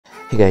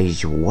Hey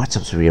guys, what's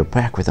up? So we are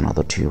back with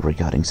another tune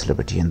regarding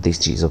celebrity, and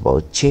this is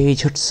about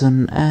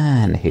Hudson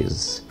and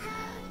his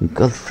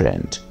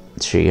girlfriend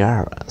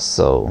Chiara.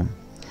 So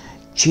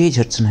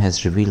Hudson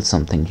has revealed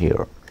something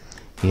here.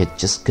 He had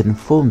just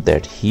confirmed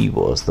that he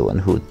was the one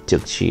who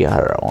took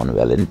Chiara on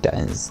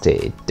Valentine's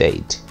Day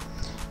date.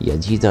 Yeah,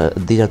 these are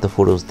the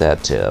photos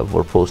that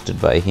were posted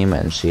by him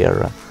and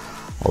Chiara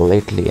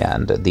lately,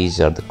 and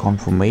these are the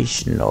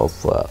confirmation of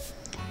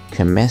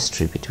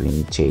chemistry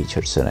between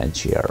Hudson and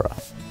Chiara.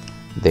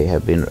 They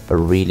have been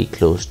really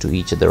close to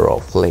each other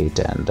of late,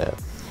 and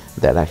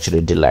that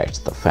actually delights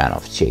the fan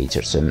of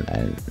Hudson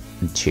and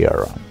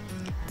Chiara.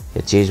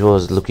 Yeah, Chase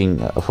was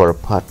looking for a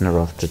partner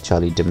after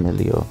Charli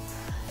Damelio,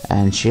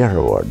 and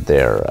Chiara was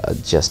there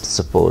just to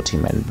support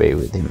him and be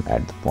with him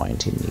at the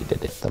point he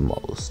needed it the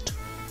most.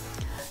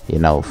 You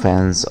know,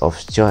 fans of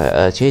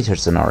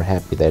Hudson are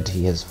happy that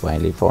he has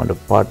finally found a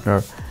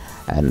partner,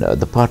 and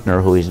the partner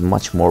who is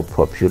much more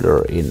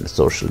popular in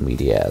social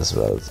media as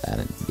well,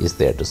 and is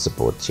there to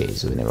support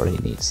Chase whenever he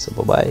needs. So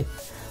bye bye,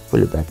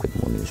 we'll be back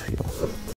with more news for you.